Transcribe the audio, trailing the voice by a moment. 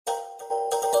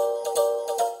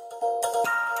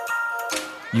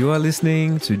You are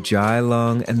listening to Jai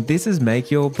Long, and this is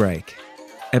Make Your Break,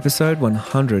 episode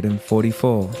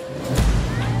 144.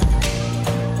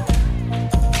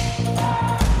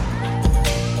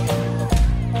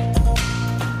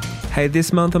 Hey,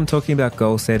 this month I'm talking about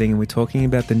goal setting and we're talking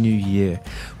about the new year.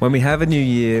 When we have a new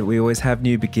year, we always have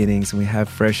new beginnings and we have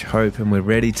fresh hope and we're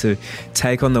ready to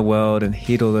take on the world and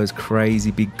hit all those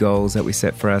crazy big goals that we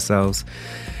set for ourselves.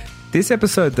 This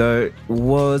episode, though,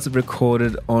 was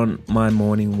recorded on my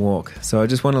morning walk. So I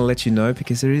just want to let you know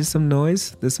because there is some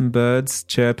noise. There's some birds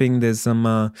chirping. There's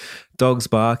some dogs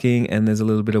barking and there's a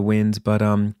little bit of wind. But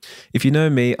if you know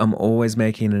me, I'm always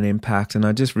making an impact. And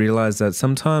I just realized that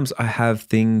sometimes I have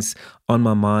things on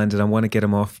my mind and I want to get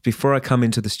them off before I come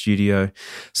into the studio.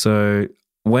 So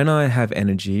when I have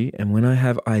energy and when I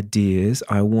have ideas,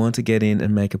 I want to get in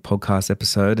and make a podcast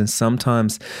episode. And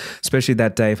sometimes, especially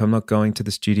that day, if I'm not going to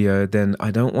the studio, then I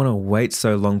don't want to wait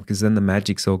so long because then the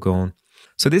magic's all gone.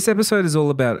 So this episode is all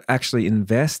about actually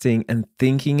investing and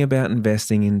thinking about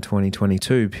investing in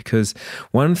 2022 because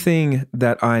one thing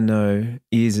that I know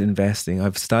is investing.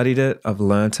 I've studied it, I've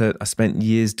learnt it, I spent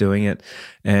years doing it,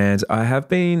 and I have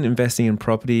been investing in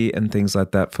property and things like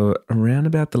that for around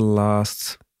about the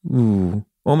last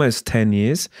almost 10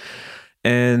 years.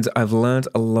 And I've learned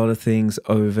a lot of things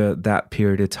over that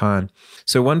period of time.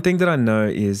 So one thing that I know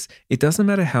is it doesn't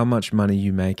matter how much money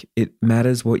you make, it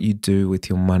matters what you do with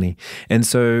your money. And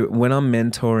so when I'm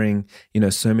mentoring,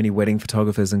 so many wedding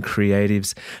photographers and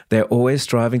creatives, they're always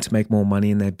striving to make more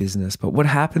money in their business. But what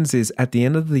happens is at the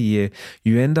end of the year,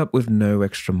 you end up with no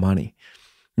extra money.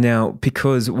 Now,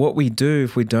 because what we do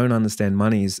if we don't understand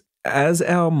money is as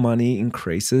our money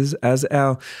increases, as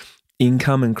our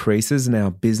income increases and our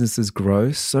businesses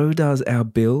grow, so does our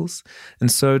bills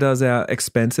and so does our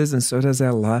expenses and so does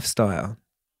our lifestyle.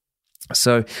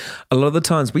 So a lot of the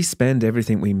times we spend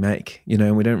everything we make,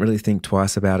 and we don't really think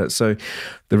twice about it. So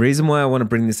the reason why I want to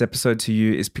bring this episode to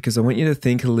you is because I want you to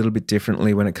think a little bit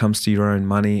differently when it comes to your own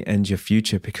money and your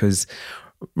future, because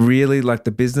really, the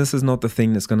business is not the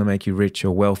thing that's going to make you rich or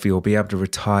wealthy or be able to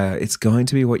retire. It's going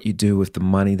to be what you do with the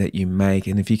money that you make.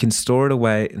 And if you can store it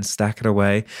away and stack it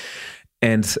away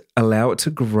and allow it to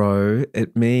grow,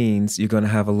 it means you're going to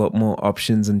have a lot more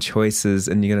options and choices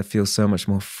and you're going to feel so much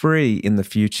more free in the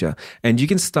future. And you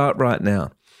can start right now.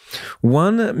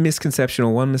 One misconception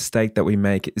or one mistake that we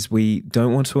make is we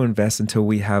don't want to invest until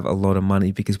we have a lot of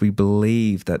money because we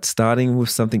believe that starting with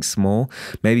something small,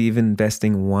 maybe even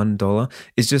investing $1,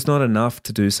 is just not enough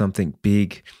to do something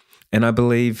big. And I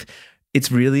believe it's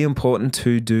really important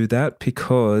to do that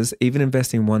because even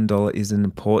investing $1 is an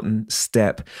important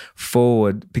step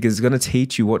forward because it's going to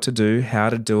teach you what to do, how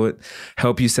to do it,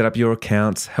 help you set up your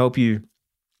accounts, help you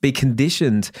be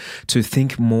conditioned to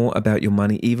think more about your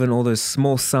money, even all those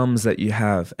small sums that you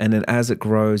have. And then as it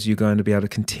grows, you're going to be able to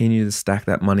continue to stack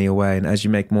that money away. And as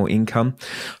you make more income,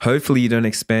 hopefully you don't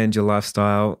expand your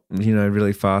lifestyle,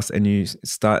 really fast and you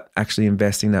start actually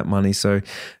investing that money. So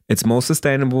it's more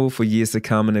sustainable for years to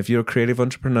come. And if you're a creative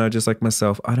entrepreneur, just like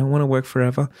myself, I don't want to work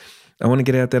forever. I want to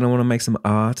get out there and I want to make some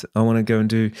art. I want to go and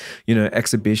do,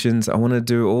 exhibitions. I want to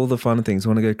do all the fun things. I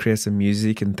want to go create some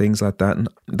music and things like that. And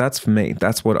that's for me.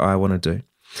 That's what I want to do.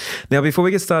 Now, before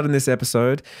we get started in this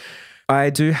episode,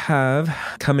 I do have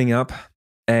coming up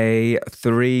a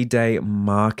 3-day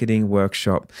marketing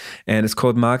workshop and it's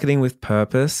called Marketing with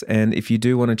Purpose. And if you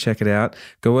do want to check it out,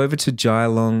 go over to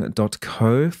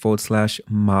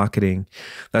jailong.co/marketing.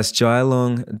 That's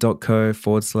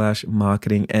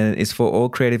jailong.co/marketing. And it's for all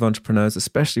creative entrepreneurs,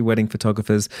 especially wedding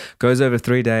photographers. Goes over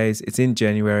 3 days. It's in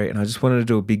January. And I just wanted to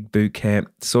do a big boot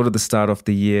camp, sort of the start of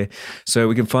the year. So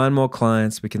we can find more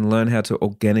clients. We can learn how to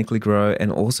organically grow and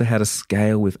also how to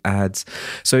scale with ads.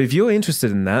 So if you're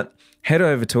interested in that, head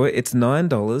over to it. It's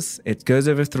 $9. It goes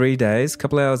over 3 days, a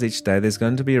couple hours each day. There's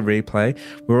going to be a replay.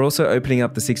 We're also opening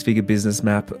up the 6-figure business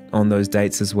map on those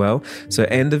dates as well. So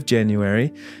end of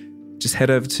January, just head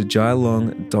over to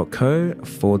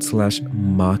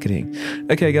jailong.co/marketing.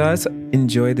 Okay, guys,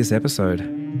 enjoy this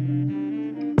episode.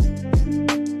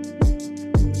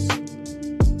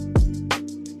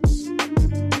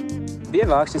 Have you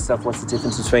ever asked yourself what's the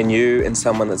difference between you and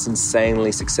someone that's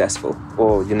insanely successful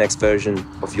or your next version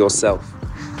of yourself?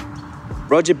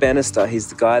 Roger Bannister, he's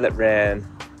the guy that ran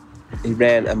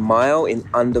a mile in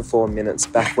under 4 minutes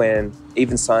back when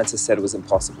even scientists said it was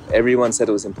impossible. Everyone said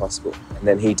it was impossible, and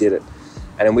then he did it.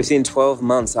 And then within 12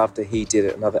 months after he did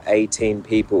it, another 18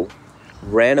 people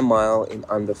ran a mile in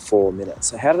under 4 minutes.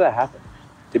 So how did that happen?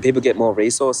 Did people get more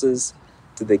resources?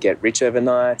 Did they get rich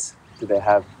overnight? Did they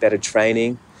have better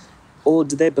training? Or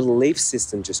did their belief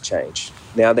system just change?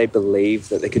 Now they believe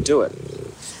that they could do it.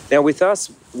 Now with us,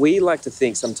 we like to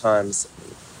think sometimes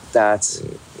that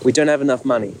we don't have enough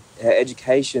money. Our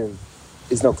education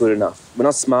is not good enough. We're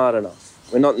not smart enough.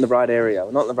 We're not in the right area.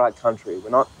 We're not in the right country. We're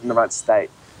not in the right state.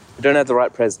 We don't have the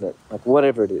right president, like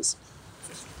whatever it is.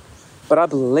 But I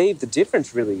believe the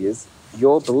difference really is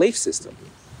your belief system.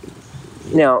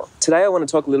 Now, today I want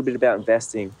to talk a little bit about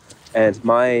investing and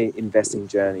my investing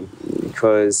journey,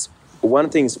 because one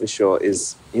thing's for sure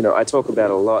is, I talk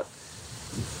about a lot.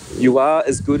 You are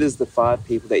as good as the 5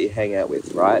 people that you hang out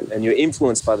with, right? And you're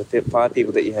influenced by the 5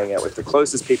 people that you hang out with, the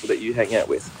closest people that you hang out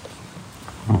with.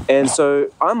 And so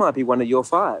I might be one of your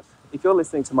 5. If you're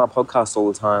listening to my podcast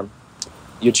all the time,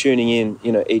 you're tuning in,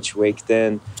 each week,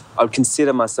 then I would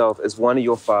consider myself as one of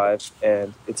your 5,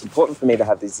 and it's important for me to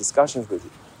have these discussions with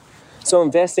you. So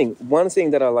investing, one thing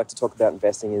that I like to talk about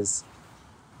investing is,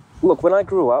 look, when I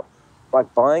grew up,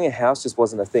 like buying a house just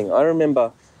wasn't a thing. I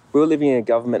remember we were living in a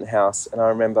government house, and I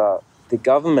remember the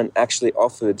government actually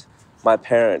offered my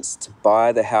parents to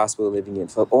buy the house we were living in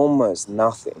for almost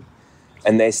nothing.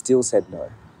 And they still said no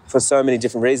for so many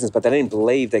different reasons, but they didn't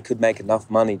believe they could make enough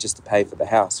money just to pay for the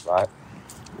house, right?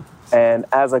 And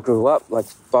as I grew up, like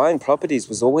buying properties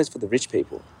was always for the rich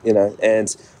people,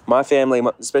 and my family,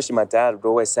 especially my dad, would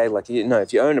always say, like,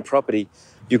 if you own a property,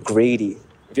 you're greedy.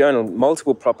 If you own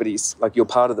multiple properties, like you're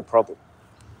part of the problem.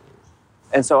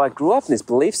 And so I grew up in this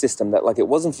belief system that like it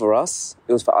wasn't for us,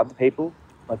 it was for other people.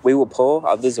 Like we were poor,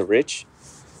 others are rich.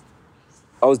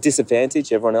 I was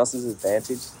disadvantaged, everyone else is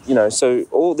advantaged. So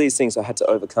all these things I had to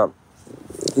overcome.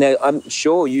 Now, I'm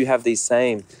sure you have these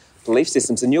same belief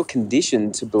systems and you're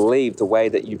conditioned to believe the way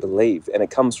that you believe. And it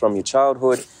comes from your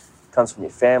childhood, it comes from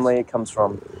your family, it comes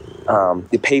from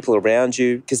the people around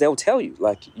you, because they'll tell you,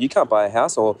 like, you can't buy a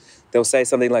house, or they'll say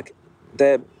something like,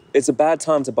 it's a bad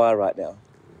time to buy right now.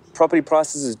 Property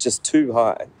prices are just too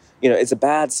high. It's a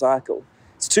bad cycle.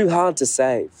 It's too hard to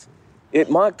save. It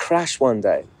might crash one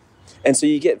day. And so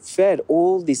you get fed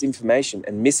all this information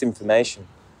and misinformation,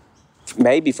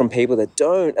 maybe from people that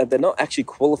they're not actually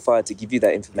qualified to give you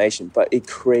that information, but it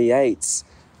creates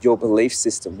your belief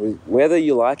system. Whether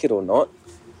you like it or not,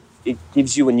 it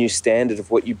gives you a new standard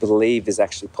of what you believe is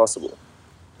actually possible.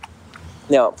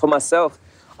 Now, for myself,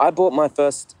 I bought my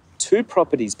first 2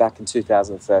 properties back in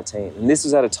 2013. And this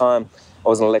was at a time I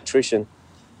was an electrician,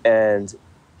 and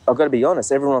I've got to be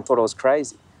honest, everyone thought I was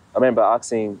crazy. I remember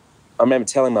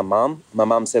telling my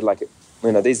mum said, like,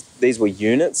 these were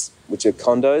units, which are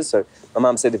condos. So my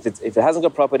mum said, if it hasn't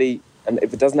got property and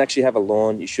if it doesn't actually have a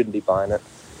lawn, you shouldn't be buying it.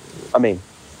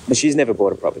 But she's never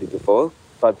bought a property before,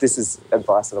 but this is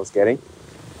advice that I was getting.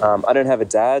 I don't have a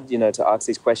dad, to ask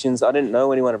these questions. I didn't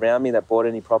know anyone around me that bought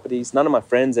any properties. None of my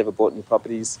friends ever bought any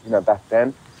properties, back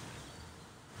then.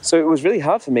 So it was really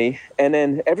hard for me. And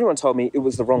then everyone told me it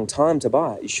was the wrong time to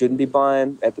buy. You shouldn't be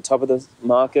buying at the top of the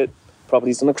market.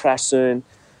 Property's going to crash soon.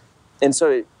 And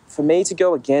so for me to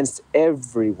go against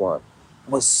everyone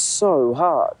was so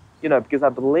hard, because I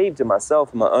believed in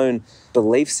myself and my own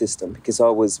belief system, because I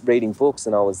was reading books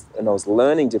and I was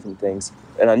learning different things,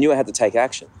 and I knew I had to take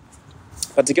action.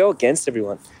 But to go against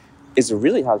everyone is a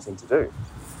really hard thing to do.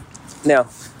 Now,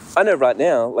 I know right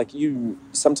now, like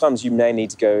sometimes you may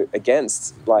need to go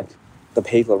against like the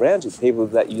people around you, the people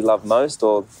that you love most,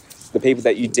 or the people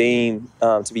that you deem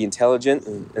to be intelligent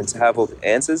and to have all the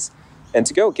answers. And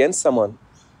to go against someone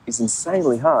is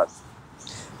insanely hard.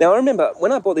 Now, I remember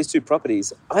when I bought these 2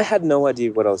 properties, I had no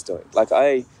idea what I was doing. Like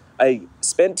I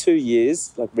spent 2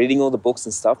 years like reading all the books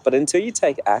and stuff, but until you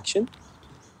take action,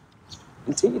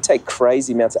 until you take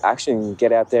crazy amounts of action and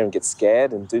get out there and get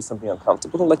scared and do something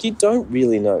uncomfortable, like you don't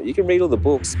really know. You can read all the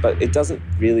books, but it doesn't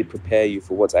really prepare you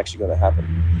for what's actually going to happen.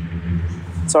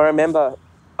 So I remember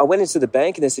I went into the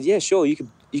bank and they said, yeah, sure, you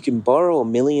can borrow $1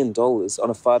 million on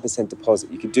a 5%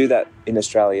 deposit. You could do that in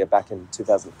Australia back in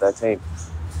 2013.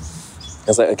 I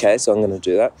was like, okay, so I'm going to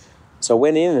do that. So I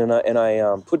went in and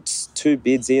I put 2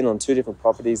 bids in on 2 different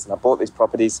properties, and I bought these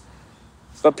properties.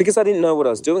 But because I didn't know what I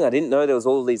was doing, I didn't know there was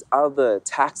all these other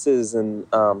taxes and,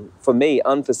 for me,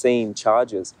 unforeseen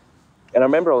charges. And I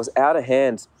remember I was out of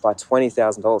hand by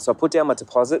 $20,000. So I put down my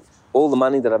deposit, all the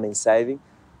money that I've been saving.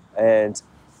 And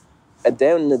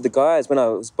then the guys, when I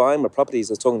was buying my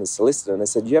properties, I was talking to the solicitor, and they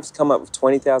said, you have to come up with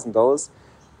 $20,000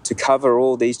 to cover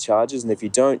all these charges. And if you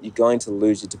don't, you're going to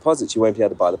lose your deposits. You won't be able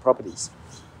to buy the properties.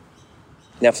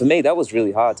 Now, for me, that was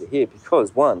really hard to hear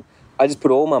because, 1, I just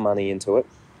put all my money into it.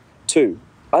 2,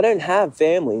 I don't have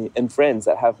family and friends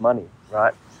that have money,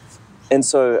 right? And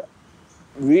so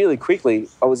really quickly,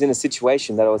 I was in a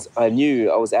situation that I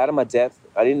knew I was out of my depth.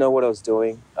 I didn't know what I was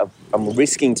doing. I'm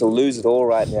risking to lose it all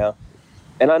right now.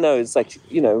 And I know it's like,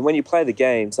 when you play the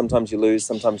game, sometimes you lose,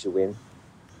 sometimes you win.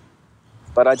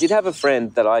 But I did have a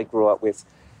friend that I grew up with,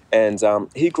 And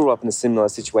he grew up in a similar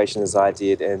situation as I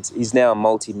did, and he's now a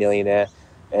multi-millionaire,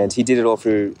 and he did it all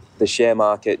through the share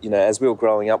market. As we were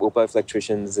growing up, we were both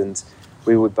electricians, and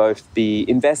we would both be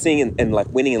investing and like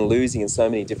winning and losing in so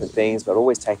many different things, but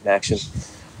always taking action.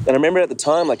 And I remember at the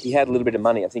time, like, he had a little bit of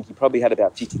money. I think he probably had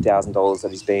about $50,000 that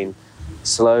he's been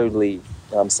slowly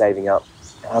saving up.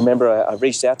 And I remember I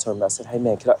reached out to him and I said, hey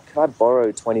man, could I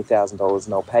borrow $20,000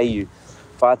 and I'll pay you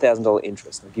 $5,000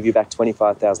 interest. I'll give you back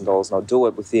 $25,000 and I'll do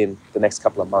it within the next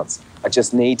couple of months. I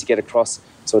just need to get across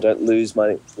so I don't lose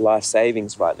my life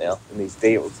savings right now in these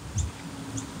deals.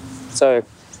 So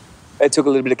it took a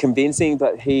little bit of convincing,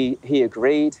 but he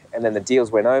agreed, and then the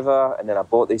deals went over, and then I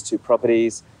bought these 2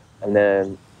 properties, and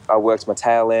then I worked my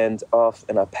tail end off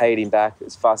and I paid him back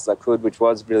as fast as I could, which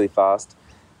was really fast.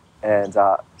 And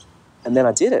then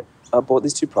I did it. I bought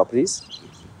these 2 properties.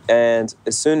 And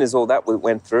as soon as all that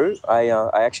went through, I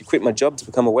actually quit my job to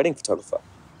become a wedding photographer.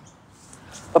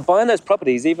 But buying those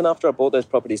properties, even after I bought those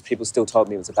properties, people still told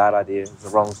me it was a bad idea, it was the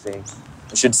wrong thing.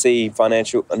 I should see a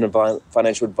financial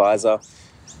advisor,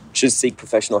 should seek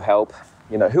professional help.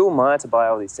 Who am I to buy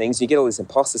all these things? You get all this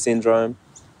imposter syndrome.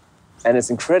 And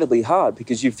it's incredibly hard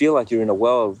because you feel like you're in a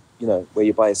world, where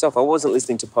you're by yourself. I wasn't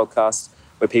listening to podcasts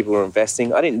where people were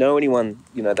investing. I didn't know anyone,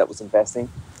 that was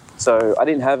investing. So I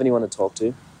didn't have anyone to talk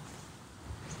to.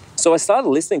 So I started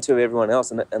listening to everyone else.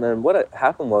 And then what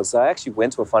happened was I actually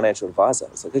went to a financial advisor.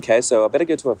 I was like, okay, so I better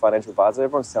go to a financial advisor.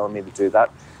 Everyone's telling me to do that.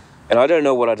 And I don't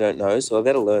know what I don't know, so I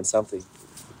better learn something.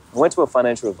 I went to a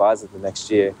financial advisor the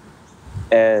next year.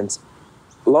 And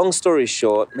long story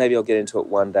short, maybe I'll get into it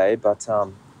one day, but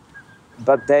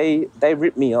they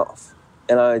ripped me off,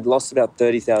 and I lost about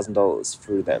 $30,000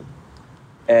 through them.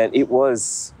 And it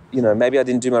was, maybe I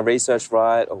didn't do my research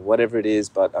right or whatever it is,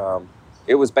 but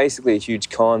it was basically a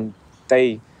huge con.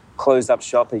 They closed up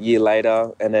shop a year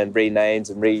later and then renamed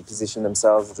and repositioned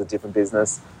themselves as a different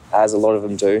business, as a lot of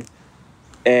them do.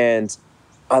 And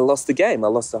I lost the game. I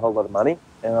lost a whole lot of money,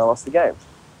 and I lost the game.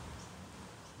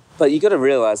 But you got to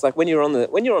realize, like, when you're on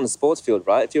the sports field,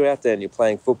 right? If you're out there and you're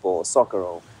playing football or soccer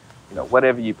or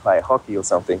whatever you play, hockey or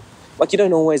something, like, you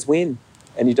don't always win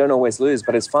and you don't always lose,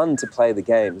 but it's fun to play the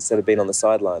game instead of being on the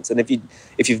sidelines. And if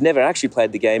you've never actually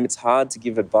played the game, it's hard to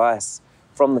give advice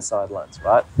from the sidelines,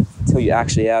 right? Until you're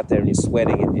actually out there and you're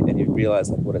sweating and you realize,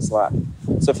 like, what it's like.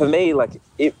 So for me, like,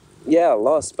 I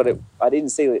lost, but I didn't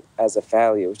see it as a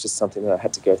failure. It was just something that I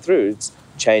had to go through. It's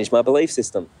changed my belief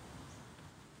system.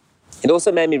 It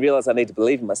also made me realize I need to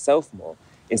believe in myself more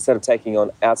instead of taking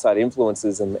on outside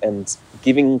influences and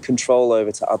giving control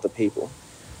over to other people.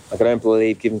 Like, I don't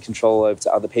believe giving control over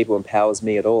to other people empowers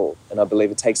me at all. And I believe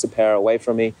it takes the power away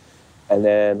from me. And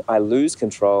then I lose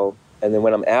control. And then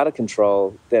when I'm out of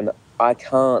control, then I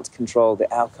can't control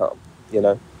the outcome,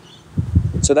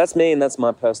 So that's me, and that's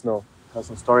my personal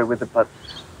story with it. But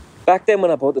back then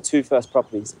when I bought the 2 first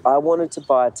properties, I wanted to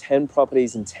buy 10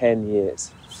 properties in 10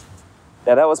 years.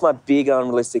 Now, that was my big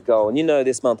unrealistic goal. And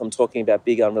this month I'm talking about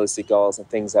big unrealistic goals and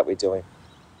things that we're doing.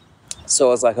 So I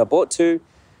was like, I bought 2,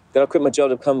 then I quit my job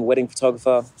to become a wedding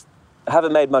photographer. I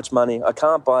haven't made much money. I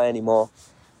can't buy anymore.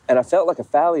 And I felt like a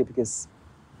failure because,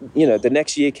 the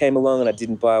next year came along and I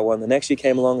didn't buy one. The next year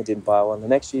came along and I didn't buy one. The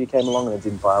next year came along and I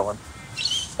didn't buy one.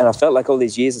 And I felt like all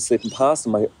these years are slipping past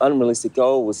and my unrealistic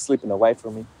goal was slipping away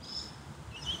from me.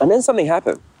 And then something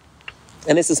happened.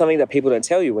 And this is something that people don't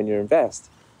tell you when you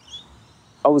invest.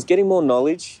 I was getting more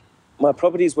knowledge. My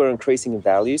properties were increasing in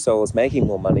value, so I was making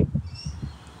more money.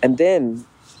 And then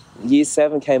year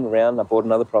 7 came around and I bought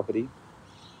another property.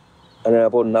 And then I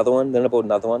bought another one, then I bought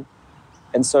another one.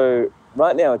 And so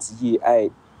right now it's year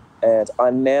 8 and I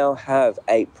now have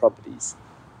 8 properties.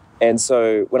 And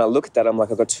so when I look at that, I'm like,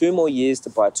 I've got 2 more years to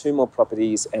buy 2 more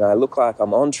properties, and I look like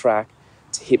I'm on track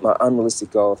to hit my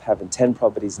unrealistic goal of having 10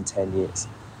 properties in 10 years.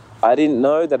 I didn't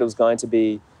know that it was going to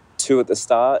be 2 at the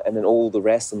start and then all the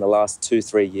rest in the last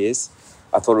 2-3 years.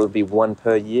 I thought it would be 1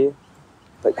 per year.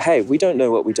 But hey, we don't know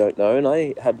what we don't know, and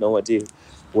I had no idea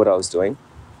what I was doing.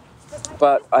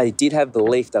 But I did have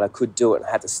belief that I could do it, and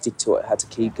I had to stick to it. I had to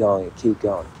keep going and keep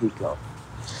going and keep going.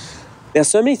 Now,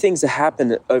 so many things have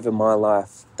happened over my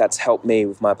life that's helped me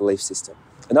with my belief system.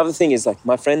 Another thing is, like,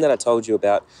 my friend that I told you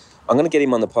about, I'm going to get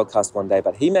him on the podcast one day,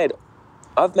 but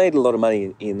I've made a lot of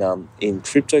money in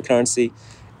cryptocurrency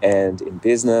and in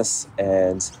business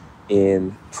and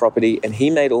in property, and he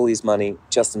made all his money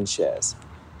just in shares.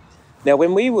 Now,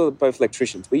 when we were both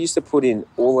electricians, we used to put in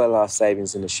all our life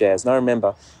savings into shares. And I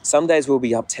remember some days we'll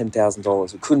be up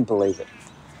 $10,000. We couldn't believe it.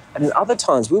 And then other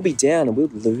times we'll be down and we'll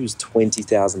lose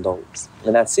 $20,000.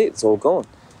 And that's it. It's all gone.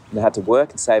 And I had to work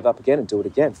and save up again and do it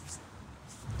again.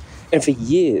 And for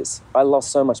years, I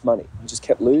lost so much money. I just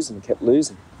kept losing and kept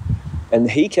losing. And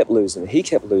he kept losing, and he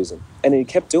kept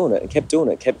doing it, kept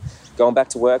going back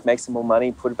to work, make some more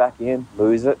money, put it back in,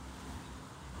 lose it.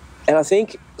 And I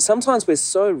think sometimes we're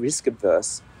so risk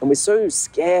averse and we're so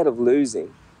scared of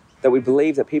losing that we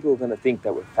believe that people are going to think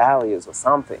that we're failures or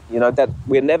something, that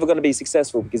we're never going to be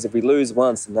successful because if we lose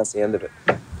once, then that's the end of it.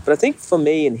 But I think for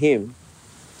me and him,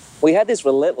 we had this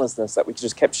relentlessness that we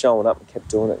just kept showing up and kept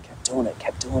doing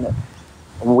it.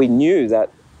 And we knew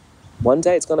that one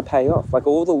day it's going to pay off. Like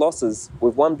all the losses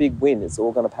with one big win, it's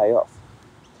all going to pay off.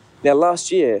 Now,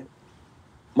 last year,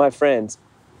 my friend,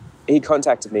 he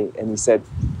contacted me and he said,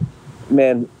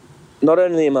 man, not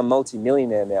only am I a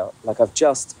multi-millionaire now, like I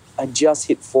just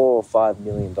hit $4 or $5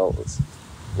 million. Now,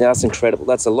 that's incredible.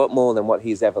 That's a lot more than what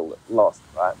he's ever lost,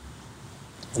 right?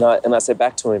 And I said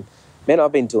back to him, man,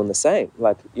 I've been doing the same.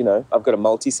 Like, I've got a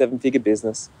multi-seven-figure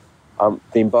business. I've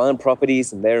been buying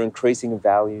properties and they're increasing in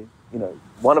value.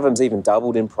 One of them's even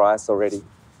doubled in price already.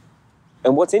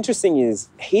 And what's interesting is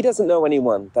he doesn't know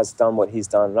anyone that's done what he's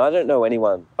done. And I don't know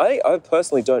anyone. I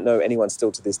personally don't know anyone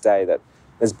still to this day that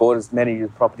has bought as many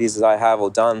properties as I have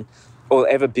or done or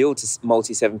ever built a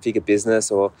multi-seven-figure business.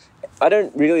 Or I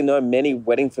don't really know many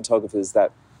wedding photographers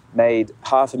that made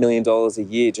 $500,000 a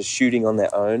year just shooting on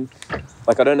their own.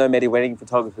 Like I don't know many wedding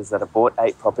photographers that have bought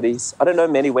 8 properties. I don't know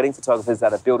many wedding photographers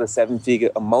that have built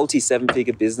a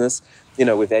multi-seven-figure business,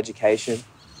 with education.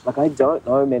 Like I don't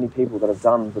know many people that have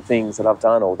done the things that I've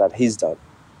done or that he's done.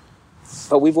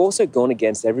 But we've also gone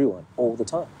against everyone all the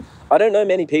time. I don't know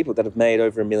many people that have made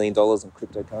over $1 million in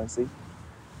cryptocurrency.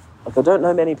 Like I don't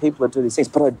know many people that do these things,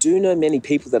 but I do know many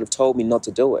people that have told me not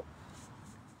to do it.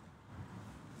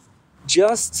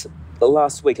 Just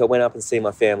last week, I went up and see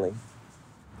my family.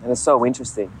 And it's so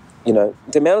interesting. The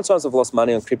amount of times I've lost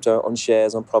money on crypto, on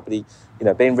shares, on property,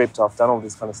 been ripped off, done all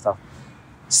this kind of stuff.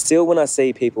 Still, when I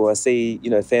see people, I see,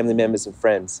 family members and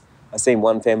friends. I seen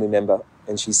one family member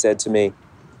and she said to me,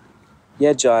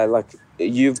 yeah, Jai, like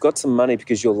you've got some money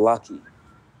because you're lucky.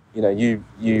 You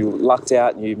lucked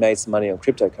out and you made some money on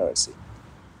cryptocurrency,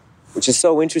 which is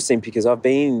so interesting because I've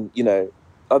been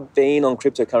on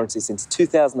cryptocurrency since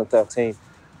 2013.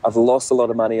 I've lost a lot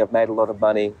of money. I've made a lot of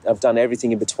money. I've done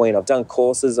everything in between. I've done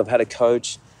courses. I've had a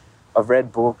coach. I've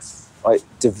read books. I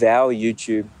devour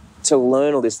YouTube to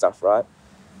learn all this stuff, right?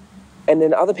 And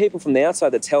then other people from the outside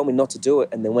that tell me not to do it.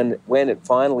 And then when it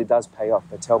finally does pay off,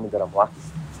 they tell me that I'm lucky.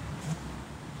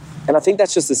 And I think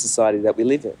that's just the society that we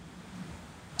live in.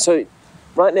 So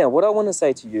right now, what I want to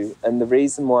say to you, and the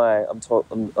reason why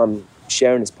I'm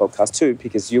sharing this podcast too,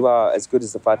 because you are as good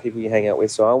as the 5 people you hang out with.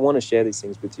 So I want to share these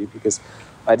things with you because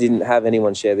I didn't have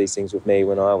anyone share these things with me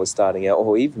when I was starting out,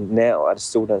 or even now, I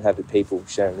still don't have the people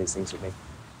sharing these things with me.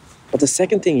 But the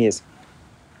second thing is,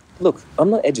 look,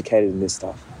 I'm not educated in this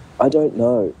stuff. I don't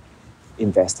know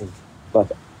investing. Like,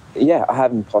 yeah, I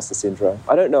have imposter syndrome.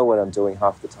 I don't know what I'm doing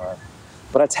half the time.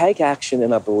 But I take action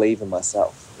and I believe in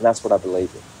myself. And that's what I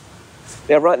believe in.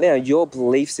 Now, right now, your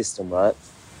belief system, right?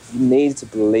 You need to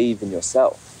believe in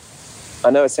yourself.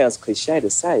 I know it sounds cliche to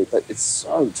say, but it's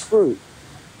so true.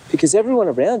 Because everyone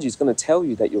around you is going to tell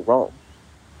you that you're wrong.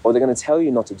 Or they're going to tell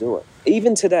you not to do it.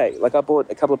 Even today, like I bought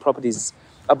a couple of properties.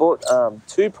 I bought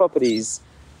 2 properties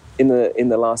in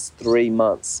the last 3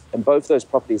 months. And both those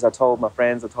properties, I told my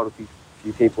friends, I told a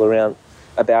few people around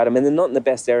about them. And they're not in the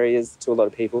best areas to a lot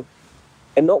of people.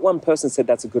 And not one person said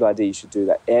that's a good idea, you should do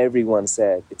that. Everyone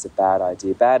said it's a bad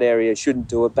idea, bad area, shouldn't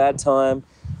do it, bad time,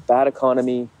 bad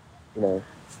economy,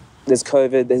 there's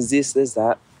COVID, there's this, there's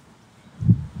that.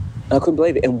 And I couldn't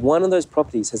believe it. And one of those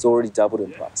properties has already doubled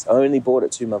in price. I only bought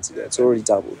it 2 months ago. It's already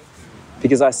doubled.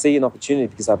 Because I see an opportunity,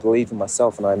 because I believe in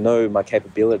myself and I know my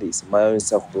capabilities and my own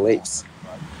self-beliefs.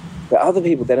 But other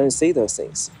people, they don't see those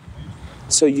things.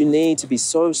 So you need to be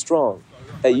so strong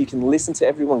that you can listen to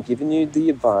everyone giving you the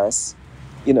advice,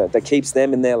 that keeps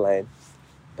them in their lane.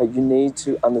 But you need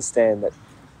to understand that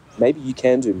maybe you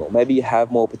can do more. Maybe you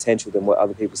have more potential than what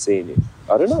other people see in you.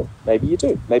 I don't know. Maybe you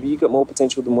do. Maybe you got more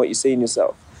potential than what you see in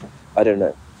yourself. I don't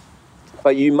know.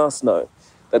 But you must know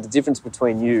that the difference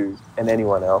between you and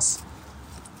anyone else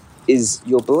is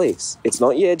your beliefs. It's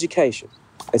not your education.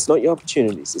 It's not your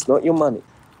opportunities. It's not your money.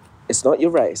 It's not your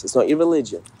race. It's not your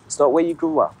religion. It's not where you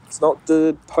grew up. It's not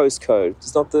the postcode.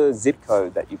 It's not the zip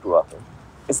code that you grew up in.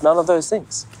 It's none of those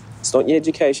things. It's not your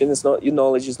education. It's not your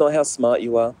knowledge. It's not how smart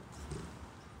you are.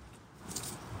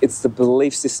 It's the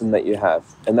belief system that you have.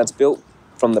 And that's built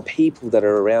from the people that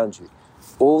are around you.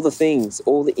 All the things,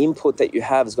 all the input that you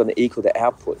have is going to equal the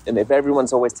output. And if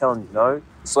everyone's always telling you, no,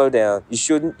 slow down, you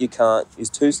shouldn't, you can't, you're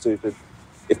too stupid.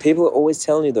 If people are always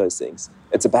telling you those things,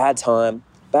 it's a bad time,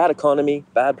 bad economy,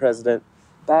 bad president,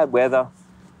 bad weather.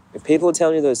 If people are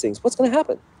telling you those things, what's going to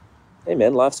happen? hey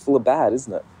man, life's full of bad,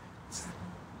 isn't it?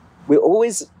 We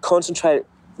always concentrate.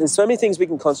 There's so many things we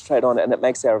can concentrate on, and it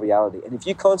makes our reality. And if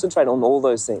you concentrate on all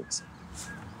those things,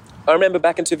 I remember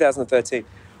back in 2013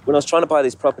 when I was trying to buy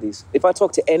these properties. If I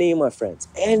talked to any of my friends,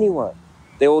 anyone,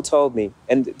 they all told me,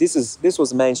 and this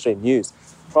was mainstream news: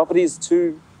 property is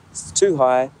too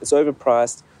high. It's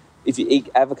overpriced. If you eat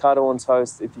avocado on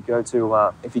toast, if you go to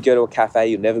a cafe,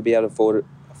 you'll never be able to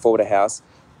afford a house.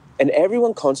 And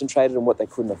everyone concentrated on what they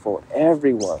couldn't afford.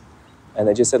 Everyone. And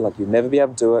they just said, like, you'll never be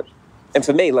able to do it. And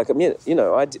for me, like, I mean, you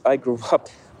know, I grew up,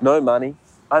 no money.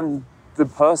 I'm the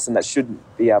person that shouldn't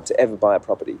be able to ever buy a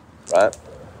property, right?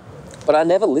 But I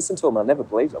never listened to them. I never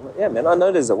believed them. I'm like, yeah, man, I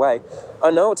know there's a way. I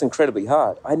know it's incredibly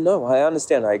hard. I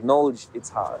understand. I acknowledge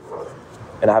it's hard.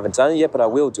 And I haven't done it yet, but I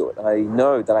will do it. I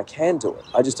know that I can do it.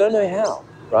 I just don't know how,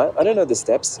 right? I don't know the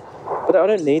steps, but I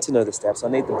don't need to know the steps. I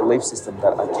need the belief system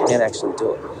that I can actually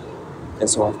do it. And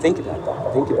so I think about that.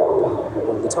 I think about that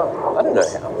all the time. I don't know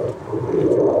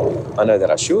how. I know that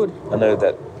I should. I know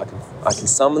that I can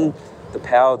summon the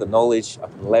power, the knowledge. I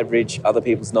can leverage other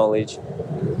people's knowledge.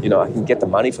 You know, I can get the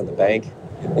money from the bank.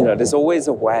 You know, there's always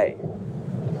a way.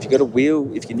 If you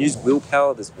can use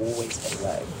willpower, there's always a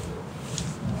way.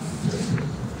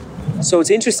 So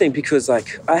it's interesting because,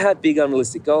 like, I had big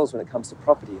unrealistic goals when it comes to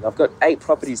property, and I've got 8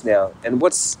 properties now. And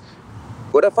what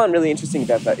I find really interesting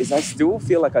about that is I still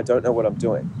feel like I don't know what I'm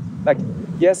doing. Like,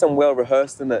 yes, I'm well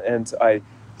rehearsed and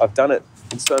I've done it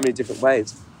in so many different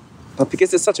ways. But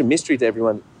because it's such a mystery to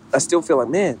everyone, I still feel like,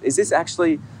 man, is this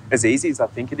actually as easy as I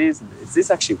think it is? Is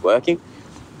this actually working?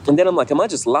 And then I'm like, am I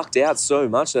just lucked out so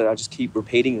much that I just keep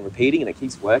repeating and repeating and it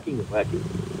keeps working and working?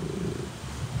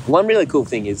 One really cool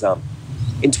thing is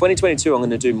in 2022, I'm going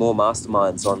to do more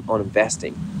masterminds on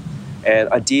investing. And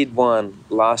I did one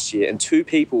last year, and 2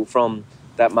 people from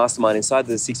that mastermind inside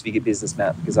the 6-figure business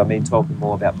map, because I've been talking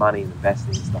more about money and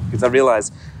investing and stuff, because I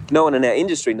realized no one in our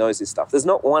industry knows this stuff. There's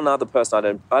not one other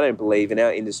person I don't believe in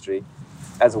our industry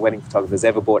as a wedding photographer has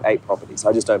ever bought 8 properties.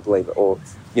 I just don't believe it, or,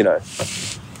 you know,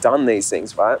 done these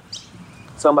things, right?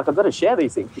 So I'm like, I've got to share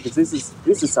these things because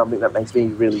this is something that makes me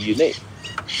really unique.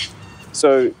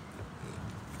 So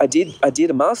I did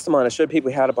a mastermind. I showed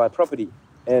people how to buy property.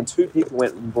 And 2 people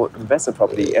went and bought investment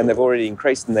property, and they've already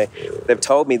increased. And they've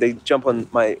told me, they jump on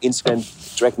my Instagram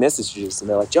direct messages, and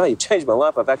they're like, "Joe, you've changed my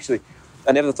life.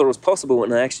 I never thought it was possible,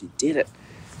 and I actually did it."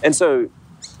 And so,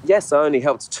 yes, I only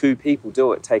helped 2 people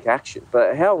do it, take action.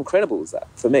 But how incredible is that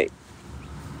for me?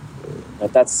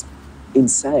 Like, that's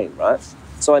insane, right?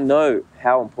 So I know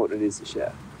how important it is to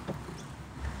share.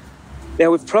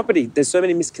 Now, with property, there's so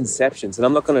many misconceptions, and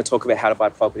I'm not going to talk about how to buy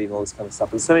property and all this kind of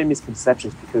stuff. There's so many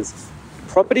misconceptions because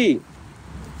property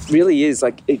really is,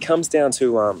 like, it comes down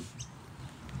to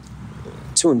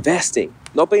investing,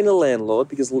 not being a landlord,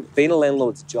 because being a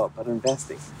landlord's a job, but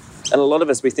investing. And a lot of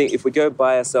us, we think if we go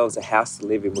buy ourselves a house to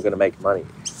live in, we're going to make money.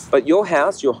 But your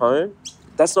house, your home,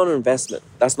 that's not an investment.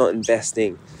 That's not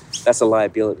investing. That's a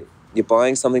liability. You're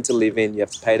buying something to live in. You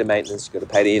have to pay the maintenance. You've got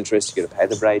to pay the interest. You've got to pay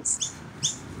the rates.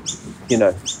 You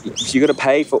know, you've got to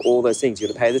pay for all those things. You've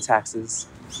got to pay the taxes.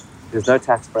 There's no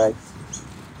tax breaks.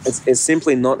 It's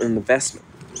simply not an investment.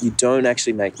 You don't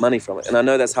actually make money from it. And I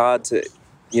know that's hard to,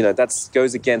 you know, that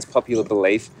goes against popular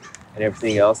belief and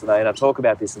everything else. And I talk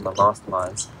about this in my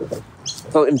masterminds.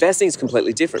 But investing is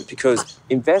completely different, because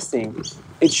investing,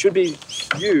 it should be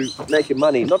you making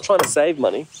money, not trying to save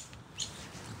money,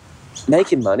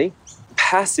 making money,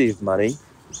 passive money,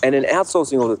 and then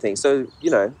outsourcing all the things. So,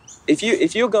 you know,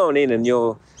 if you're going in and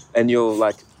you're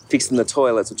like fixing the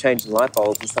toilets or changing light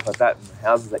bulbs and stuff like that in the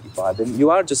houses that you buy, then you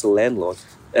are just a landlord.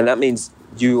 And that means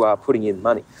you are putting in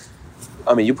money.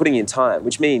 I mean, you're putting in time,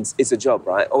 which means it's a job,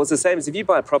 right? Or it's the same as if you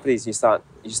buy properties and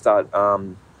you start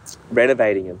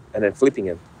renovating them and then flipping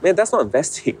them. Man, that's not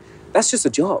investing. That's just a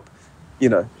job. You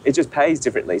know, it just pays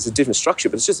differently. It's a different structure,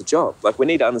 but it's just a job. Like, we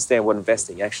need to understand what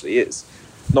investing actually is,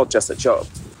 not just a job.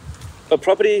 But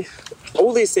property,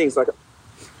 all these things, like,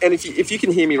 and if you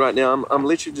can hear me right now, I'm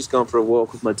literally just going for a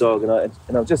walk with my dog,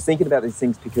 and I'm just thinking about these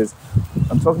things because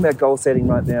I'm talking about goal setting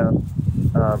right now.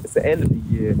 It's the end of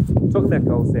the year. I'm talking about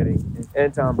goal setting,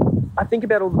 and I think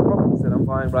about all the properties that I'm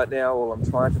buying right now, or I'm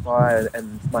trying to buy,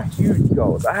 and my huge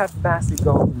goals. I have massive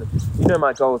goals, and you know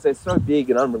my goals. They're so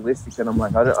big and unrealistic, and I'm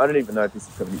like, I don't even know if this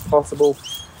is going to be possible.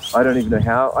 I don't even know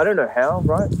how. I don't know how,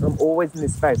 right? I'm always in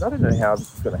this space. I don't know how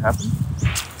this is going to happen.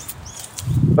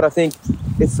 But I think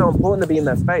it's so important to be in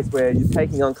that space where you're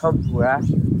taking uncomfortable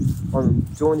action on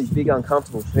doing these big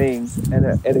uncomfortable things, and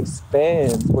it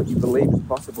expands what you believe is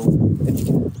possible.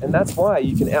 And that's why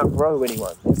you can outgrow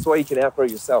anyone. That's why you can outgrow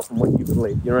yourself and what you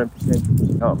believe, your own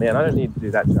potential. oh man, I don't need to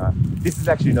do that, Jai. This is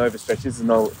actually an overstretch. This is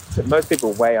most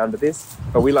people are way under this,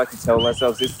 but we like to tell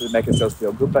ourselves this to make ourselves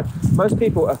feel good. But most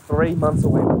people are 3 months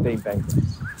away from being bankrupt.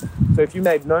 So if you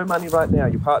made no money right now,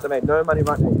 your partner made no money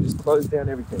right now, you just close down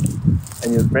everything,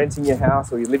 and you're renting your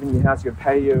house or you're living in your house, you're going to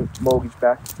pay your mortgage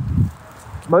back.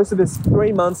 Most of us,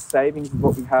 3 months savings is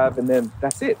what we have, and then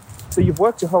that's it. So you've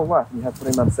worked your whole life and you have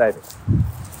 3 months savings.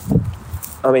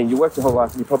 I mean, you worked your whole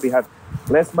life and you probably have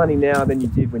less money now than you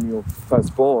did when you were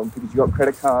first born because you got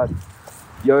credit card,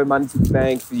 you owe money to the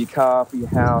bank for your car, for your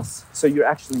house. So you're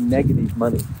actually negative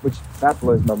money, which that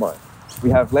blows my mind. We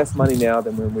have less money now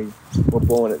than when we were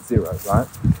born at zero, right?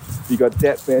 You got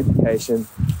debt for education,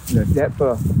 debt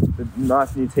for the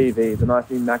nice new TV, the nice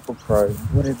new MacBook Pro,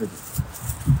 whatever it is.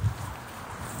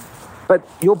 But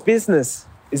your business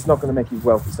is not going to make you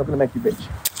wealthy. It's not going to make you rich.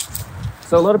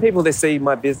 So a lot of people, they see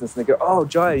my business and they go, oh,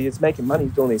 Jai, he's making money,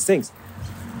 he's doing these things.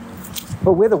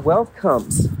 But where the wealth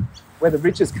comes, where the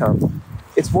riches come,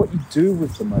 it's what you do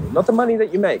with the money, not the money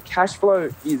that you make. Cash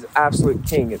flow is absolute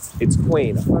king. It's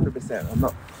queen, 100%. I'm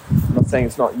not saying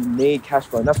it's not. You need cash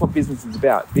flow, and that's what business is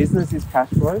about. Business is cash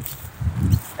flow,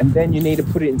 and then you need to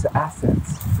put it into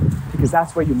assets because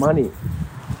that's where your money is.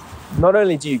 Not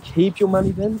only do you keep your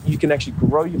money then, you can actually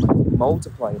grow your money,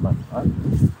 multiply your money, right?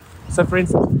 So for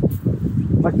instance,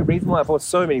 like the reason why I bought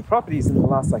so many properties in the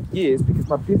last years, because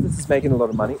my business is making a lot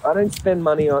of money. I don't spend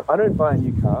money on, I don't buy a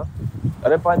new car, I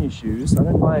don't buy new shoes, I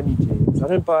don't buy new jeans, I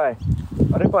don't buy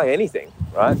anything,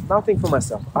 right? Nothing for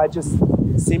myself. I just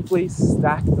simply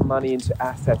stack the money into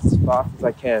assets as fast as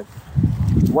I can.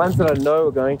 The ones that I know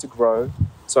are going to grow,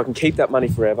 so I can keep that money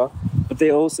forever. But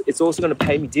it's also going to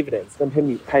pay me dividends. It's going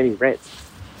to pay me rent.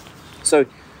 So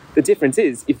the difference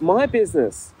is, if my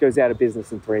business goes out of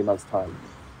business in 3 months' time,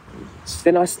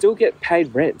 then I still get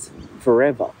paid rent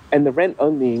forever, and the rent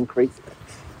only increases,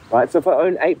 right? So if I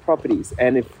own 8 properties,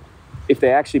 and if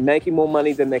they're actually making more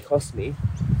money than they cost me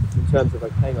in terms of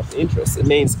paying off the interest, it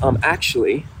means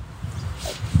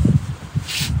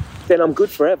then I'm good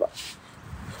forever.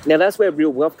 Now that's where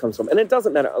real wealth comes from, and it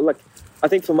doesn't matter. I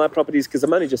think for my properties, because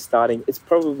I'm only just starting, it's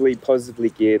probably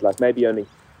positively geared, maybe only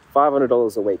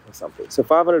 $500 a week or something. So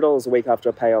 $500 a week after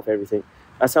I pay off everything,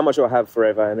 that's how much I'll have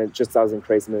forever, and it just does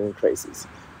increase and it increases.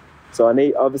 So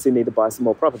I obviously need to buy some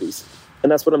more properties,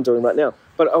 and that's what I'm doing right now.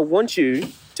 But I want you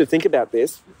to think about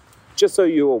this, just so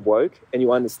you're awoke and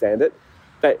you understand it,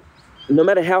 that no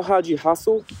matter how hard you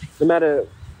hustle, no matter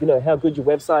how good your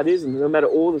website is, and no matter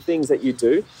all the things that you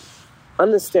do,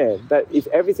 understand that if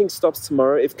everything stops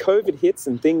tomorrow, if COVID hits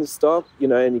and things stop,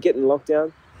 and you get in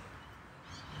lockdown,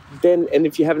 then, and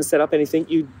if you haven't set up anything,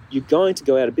 you're going to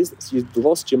go out of business. You've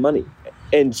lost your money.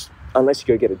 And unless you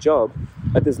go get a job,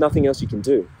 but there's nothing else you can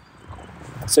do.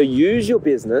 So use your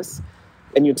business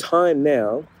and your time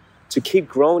now to keep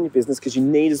growing your business, because you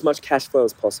need as much cash flow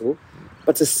as possible,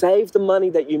 but to save the money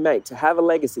that you make, to have a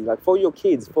legacy, for your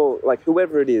kids, for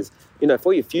whoever it is,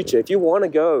 for your future. If you want to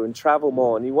go and travel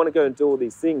more and you want to go and do all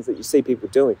these things that you see people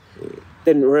doing,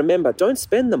 then remember, don't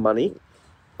spend the money.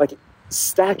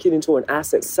 Stack it into an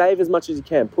asset, save as much as you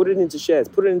can, put it into shares,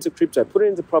 put it into crypto, put it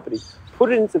into property,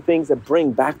 put it into things that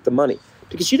bring back the money.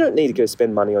 Because you don't need to go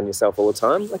spend money on yourself all the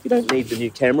time. You don't need the new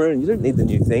camera and you don't need the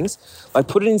new things.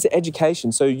 Put it into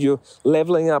education, so you're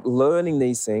leveling up, learning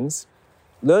these things,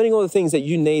 learning all the things that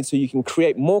you need so you can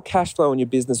create more cash flow in your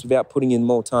business without putting in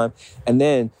more time. And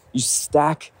then you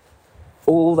stack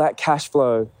all that cash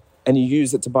flow and you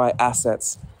use it to buy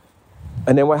assets.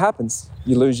 And then what happens?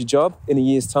 You lose your job in a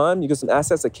year's time, you got some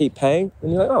assets that keep paying,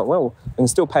 and you're like, oh, well, I can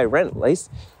still pay rent at least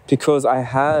because I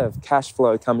have cash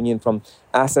flow coming in from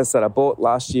assets that I bought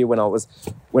last year when I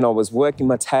was working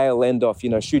my tail end off,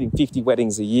 shooting 50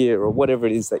 weddings a year or whatever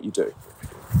it is that you do.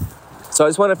 So I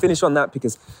just want to finish on that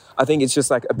because I think it's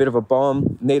just a bit of a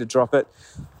bomb, need to drop it.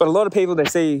 But a lot of people, they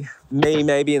see me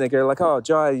maybe and they go oh,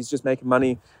 Jai, he's just making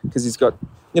money because he's got,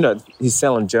 he's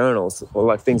selling journals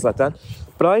or things like that.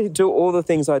 But I do all the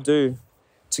things I do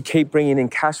to keep bringing in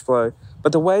cash flow.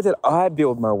 But the way that I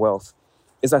build my wealth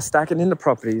is I stack it into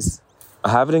properties.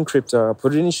 I have it in crypto. I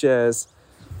put it in shares.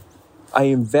 I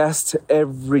invest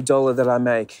every dollar that I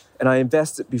make, and I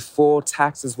invest it before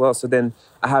tax as well. So then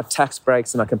I have tax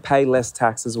breaks and I can pay less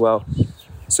tax as well.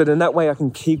 So then that way I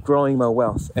can keep growing my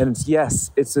wealth. And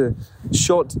yes, it's a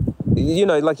short,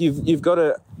 you've got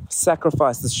to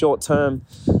sacrifice the short-term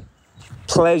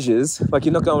pleasures.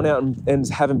 You're not going out and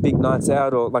having big nights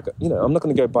out, or I'm not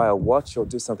going to go buy a watch or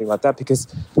do something like that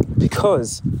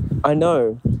because I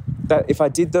know that if I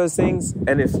did those things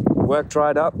and if work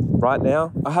dried up right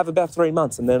now, I have about 3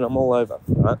 months and then I'm all over,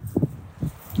 right?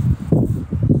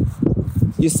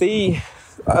 You see,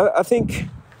 I think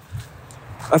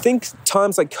I think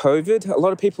times like COVID, a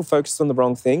lot of people focused on the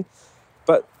wrong thing.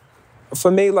 But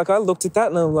for me, like I looked at that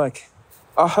and I'm like,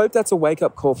 I hope that's a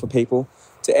wake-up call for people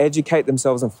to educate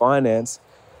themselves on finance,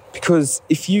 because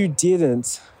if you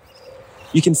didn't,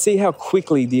 you can see how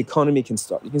quickly the economy can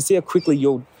stop. You can see how quickly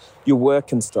your work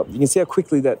can stop. You can see how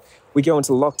quickly that we go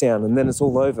into lockdown and then it's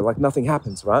all over, like nothing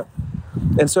happens, right?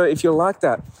 And so if you're like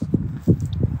that,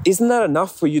 isn't that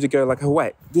enough for you to go like, oh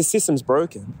wait, this system's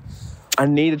broken. I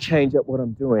need to change up what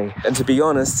I'm doing. And to be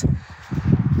honest,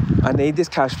 I need this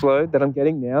cash flow that I'm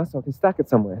getting now so I can stack it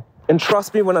somewhere. And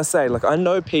trust me when I say, like I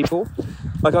know people,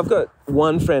 like I've got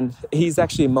one friend, he's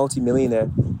actually a multi-millionaire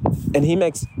and he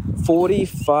makes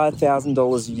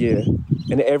 $45,000 a year.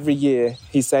 And every year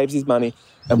he saves his money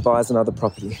and buys another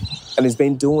property. And he's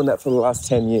been doing that for the last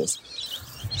 10 years.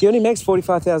 He only makes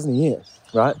 $45,000 a year,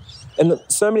 right? And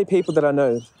so many people that I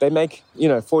know, they make,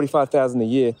 $45,000 a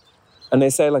year. And they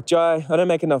say like, Jai, I don't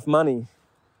make enough money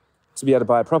to be able to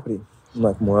buy a property. I'm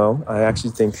like, well, I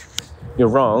actually think you're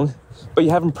wrong, but you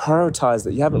haven't prioritized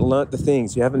it. You haven't learnt the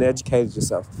things. You haven't educated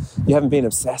yourself. You haven't been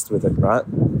obsessed with it, right?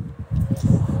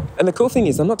 And the cool thing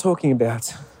is, I'm not talking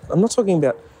about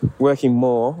working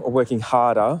more or working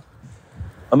harder.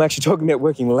 I'm actually talking about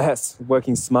working less,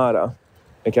 working smarter,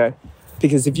 okay?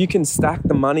 Because if you can stack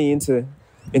the money into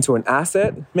an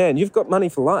asset, man, you've got money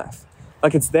for life.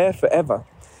 Like it's there forever.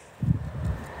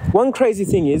 One crazy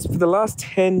thing is, for the last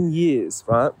 10 years,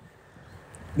 right?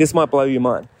 This might blow your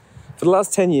mind. For the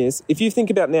last 10 years, if you think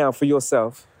about now for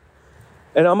yourself,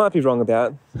 and I might be wrong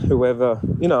about whoever,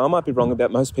 I might be wrong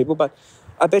about most people, but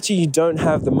I bet you don't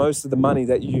have the most of the money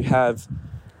that you have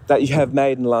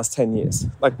made in the last 10 years.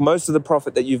 Like most of the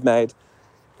profit that you've made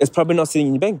is probably not sitting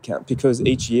in your bank account, because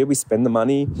each year we spend the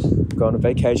money, go on a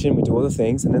vacation, we do all the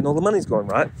things, and then all the money's gone,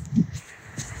 right?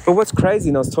 But what's crazy,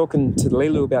 and I was talking to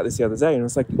Lilu about this the other day, and I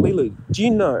was like, Lilu, do you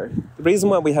know the reason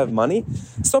why we have money?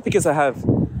 It's not because I have,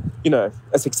 a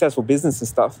successful business and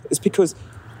stuff. It's because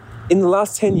in the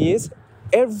last 10 years,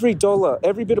 every dollar,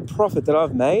 every bit of profit that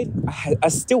I've made, I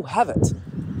still have it.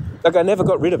 Like I never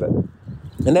got rid of it.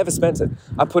 I never spent it.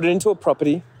 I put it into a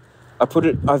property.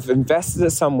 I've invested it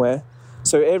somewhere.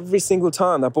 So every single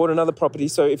time I bought another property.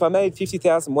 So if I made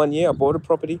 $50,000 one year, I bought a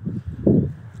property.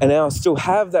 And now I still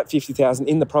have that $50,000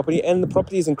 in the property, and the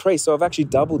property has increased. So I've actually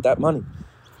doubled that money.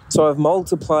 So I've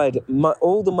multiplied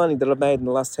all the money that I've made in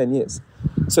the last 10 years.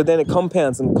 So then it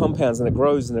compounds and compounds and it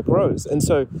grows and it grows. And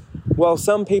so while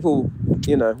some people,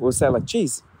 will say like,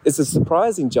 geez, it's a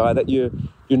surprising, Jai, that you're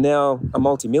now a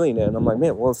multi-millionaire. And I'm like,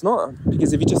 man, well, it's not.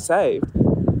 Because if you just saved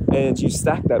and you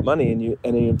stack that money and you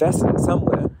invested it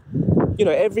somewhere,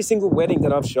 every single wedding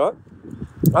that I've shot,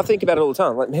 I think about it all the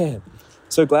time. Like, man,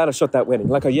 so glad I shot that wedding.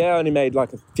 Like, I only made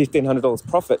like a $1,500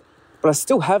 profit, but I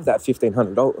still have that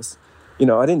 $1,500.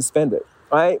 I didn't spend it.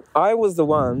 I was the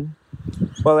one,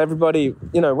 while everybody,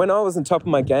 when I was on top of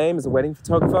my game as a wedding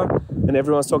photographer and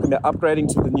everyone was talking about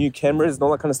upgrading to the new cameras and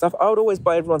all that kind of stuff, I would always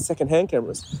buy everyone secondhand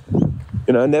cameras.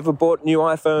 Never bought new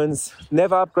iPhones,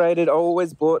 never upgraded. I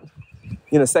always bought,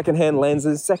 secondhand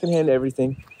lenses, secondhand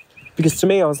everything. Because to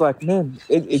me, I was like, man,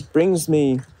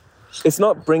 it's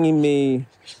not bringing me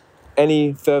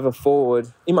any further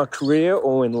forward in my career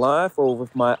or in life or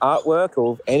with my artwork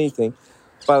or with anything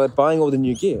by buying all the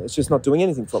new gear. It's just not doing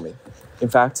anything for me. In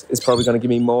fact, it's probably going to give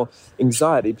me more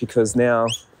anxiety, because now,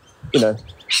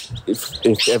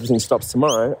 if everything stops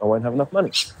tomorrow, I won't have enough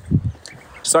money.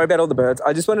 Sorry about all the birds.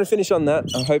 I just wanted to finish on that.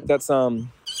 I hope that's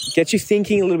gets you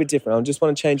thinking a little bit different. I just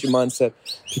want to change your mindset,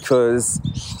 because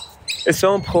it's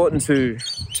so important to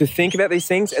think about these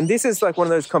things. And this is like one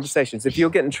of those conversations. If you're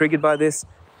getting triggered by this,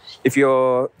 if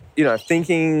you're,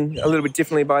 thinking a little bit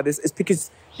differently by this, it's because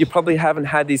you probably haven't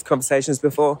had these conversations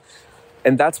before.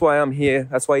 And that's why I'm here.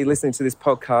 That's why you're listening to this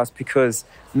podcast, because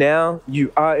now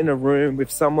you are in a room with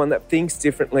someone that thinks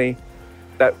differently,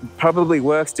 that probably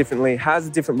works differently, has a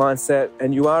different mindset,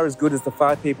 and you are as good as the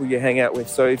 5 people you hang out with.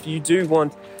 So if you do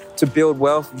want to build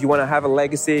wealth, if you want to have a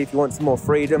legacy, if you want some more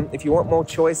freedom, if you want more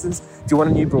choices, if you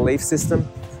want a new belief system,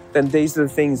 then these are the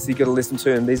things you got to listen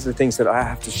to, and these are the things that I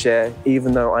have to share,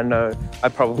 even though I know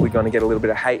I'm probably going to get a little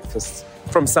bit of hate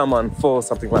from someone for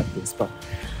something like this. But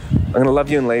I'm going to love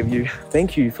you and leave you.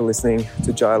 Thank you for listening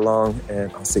to Jai Long,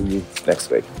 and I'll see you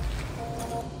next week.